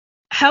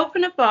Help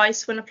and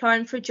advice when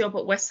applying for a job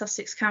at West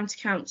Sussex County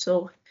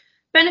Council.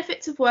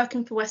 Benefits of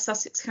working for West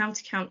Sussex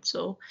County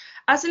Council.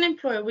 As an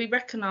employer, we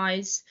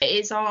recognise it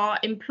is our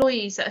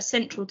employees that are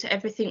central to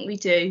everything we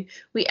do.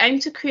 We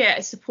aim to create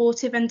a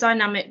supportive and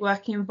dynamic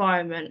working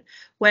environment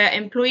where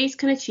employees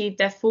can achieve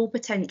their full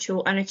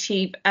potential and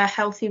achieve a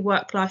healthy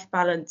work-life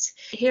balance.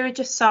 Here are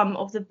just some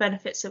of the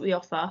benefits that we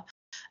offer.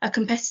 A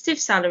competitive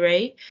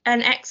salary,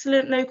 an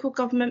excellent local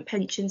government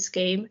pension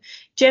scheme,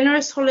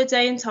 generous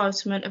holiday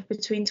entitlement of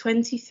between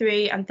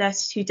 23 and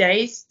 32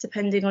 days,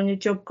 depending on your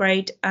job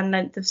grade and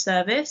length of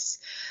service,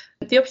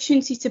 the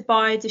opportunity to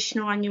buy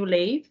additional annual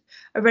leave,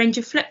 a range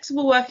of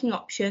flexible working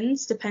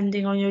options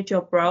depending on your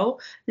job role,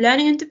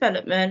 learning and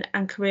development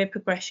and career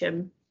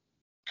progression.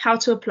 How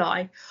to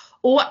apply.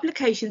 All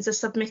applications are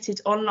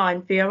submitted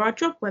online via our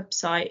job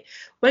website.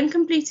 When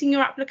completing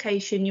your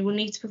application, you will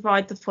need to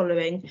provide the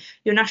following: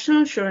 your national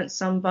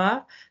insurance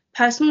number,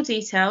 personal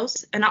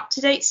details, an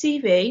up-to-date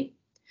CV.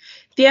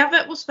 The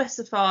advert will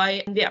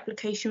specify the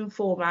application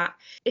format.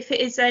 If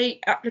it is an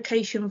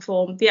application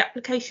form, the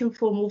application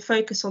form will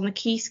focus on the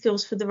key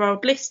skills for the role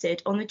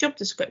listed on the job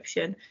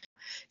description.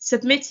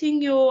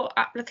 Submitting your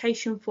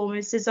application form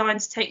is designed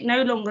to take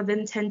no longer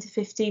than 10 to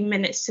 15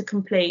 minutes to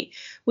complete.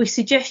 We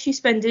suggest you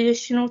spend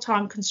additional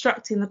time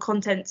constructing the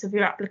contents of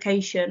your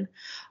application.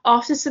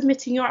 After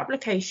submitting your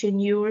application,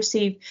 you will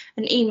receive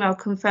an email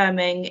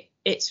confirming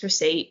its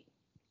receipt.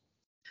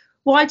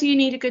 Why do you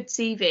need a good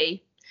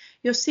CV?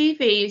 Your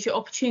CV is your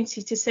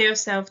opportunity to sell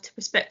yourself to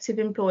prospective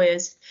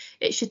employers.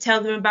 It should tell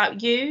them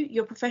about you,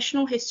 your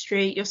professional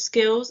history, your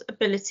skills,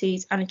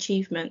 abilities and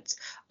achievements.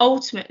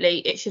 Ultimately,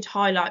 it should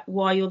highlight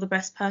why you're the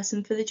best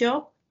person for the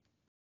job.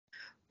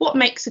 What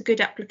makes a good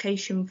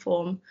application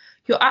form?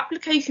 Your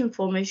application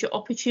form is your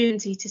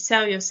opportunity to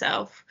sell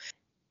yourself.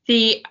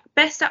 The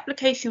best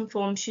application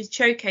form should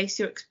showcase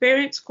your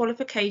experience,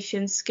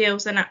 qualifications,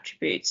 skills and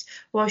attributes,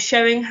 while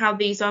showing how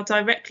these are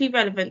directly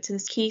relevant to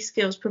the key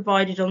skills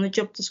provided on the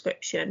job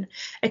description.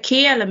 A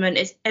key element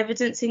is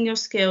evidencing your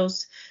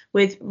skills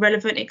with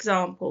relevant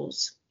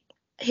examples.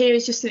 Here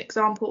is just an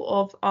example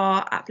of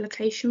our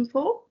application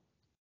form.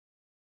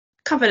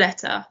 Cover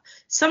letter.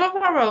 Some of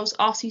our roles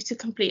ask you to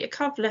complete a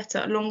cover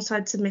letter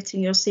alongside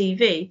submitting your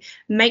CV.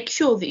 Make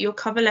sure that your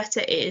cover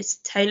letter is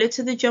tailored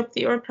to the job that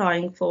you're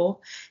applying for,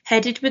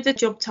 headed with the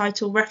job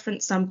title,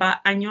 reference number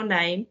and your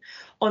name,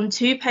 on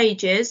 2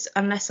 pages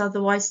unless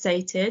otherwise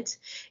stated.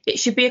 It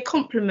should be a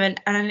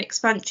complement and an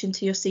expansion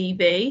to your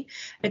CV,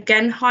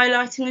 again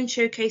highlighting and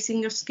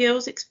showcasing your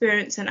skills,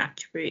 experience and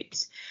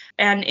attributes.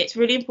 And it's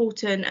really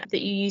important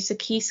that you use the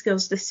key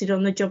skills listed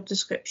on the job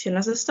description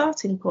as a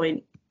starting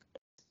point.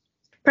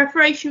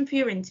 Preparation for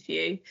your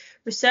interview.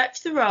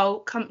 Research the role,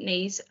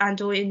 companies and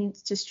or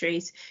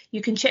industries.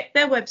 You can check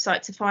their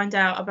website to find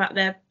out about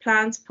their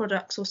plans,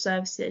 products or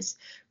services.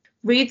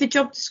 Read the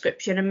job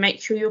description and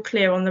make sure you're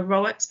clear on the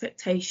role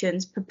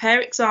expectations.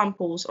 Prepare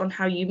examples on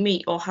how you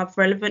meet or have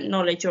relevant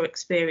knowledge or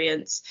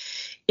experience.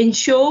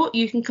 Ensure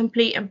you can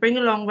complete and bring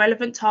along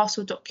relevant tasks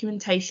or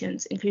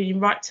documentations,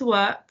 including right to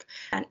work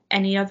and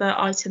any other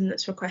item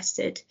that's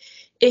requested.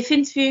 If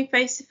interviewing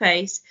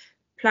face-to-face,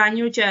 plan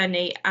your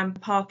journey and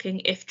parking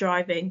if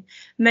driving.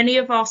 Many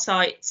of our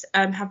sites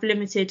have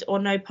limited or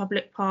no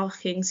public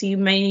parking, so you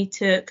may need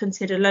to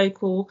consider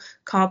local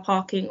car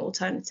parking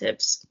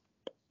alternatives.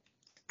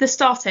 The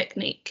STARR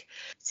technique: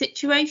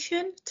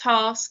 situation,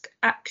 task,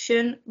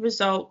 action,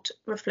 result,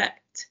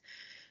 reflect.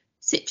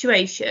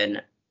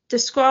 Situation: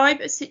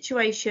 describe a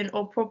situation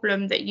or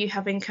problem that you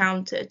have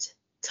encountered.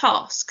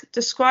 Task: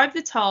 describe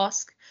the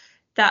task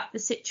that the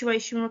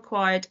situation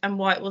required and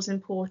why it was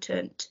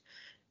important.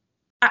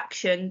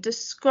 Action: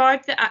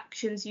 describe the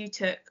actions you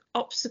took,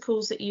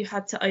 obstacles that you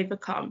had to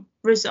overcome.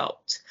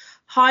 Result: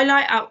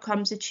 highlight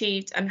outcomes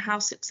achieved and how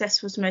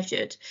success was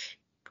measured.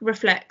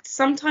 Reflect: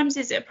 sometimes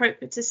is it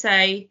appropriate to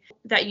say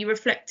that you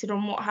reflected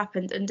on what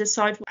happened and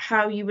decide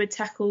how you would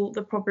tackle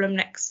the problem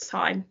next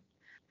time.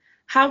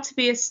 How to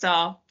be a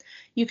STARR.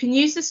 You can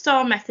use the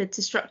STARR method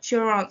to structure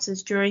your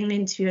answers during the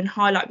interview and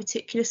highlight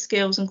particular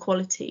skills and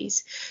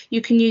qualities.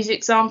 You can use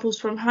examples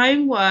from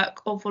home,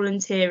 work or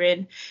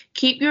volunteering.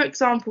 Keep your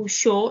examples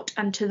short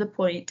and to the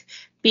point.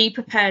 Be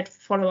prepared for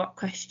follow-up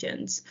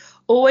questions.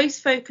 Always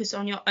focus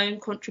on your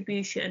own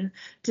contribution.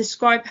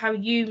 Describe how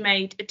you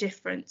made a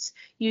difference.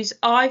 Use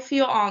I for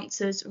your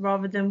answers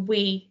rather than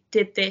we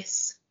did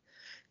this.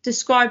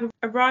 Describe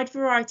a wide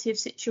variety of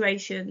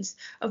situations.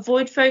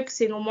 Avoid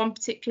focusing on one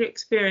particular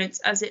experience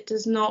as it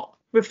does not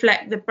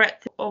reflect the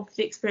breadth of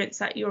the experience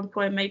that your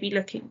employer may be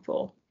looking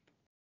for.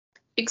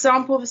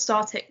 Example of a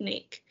STARR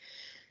technique.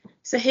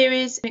 So here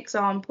is an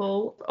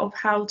example of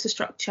how to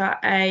structure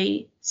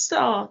a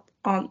STARR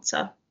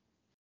answer.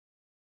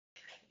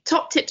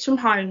 Top tips from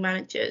hiring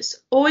managers.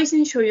 Always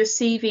ensure your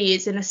CV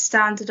is in a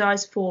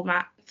standardised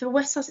format. For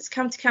West Sussex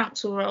County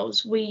Council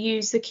roles, we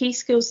use the key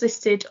skills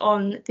listed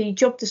on the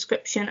job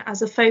description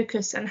as a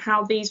focus and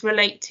how these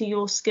relate to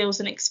your skills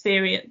and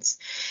experience.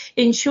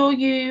 Ensure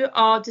you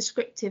are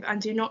descriptive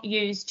and do not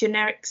use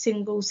generic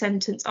single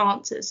sentence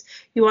answers.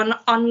 You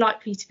are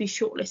unlikely to be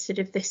shortlisted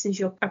if this is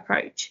your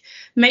approach.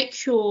 Make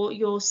sure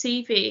your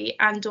CV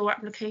and/or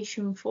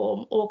application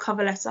form or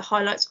cover letter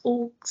highlights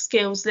all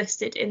skills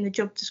listed in the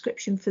job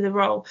description for the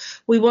role.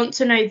 We want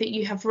to know that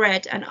you have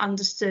read and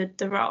understood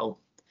the role.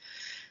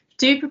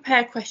 Do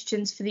prepare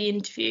questions for the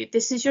interview.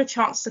 This is your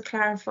chance to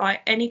clarify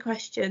any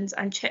questions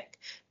and check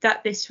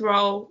that this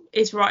role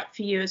is right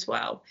for you as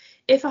well.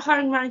 If a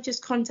hiring manager's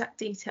contact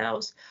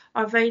details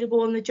are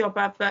available on the job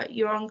advert,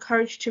 you're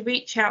encouraged to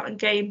reach out and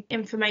gain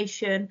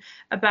information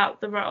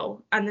about the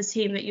role and the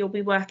team that you'll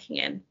be working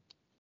in.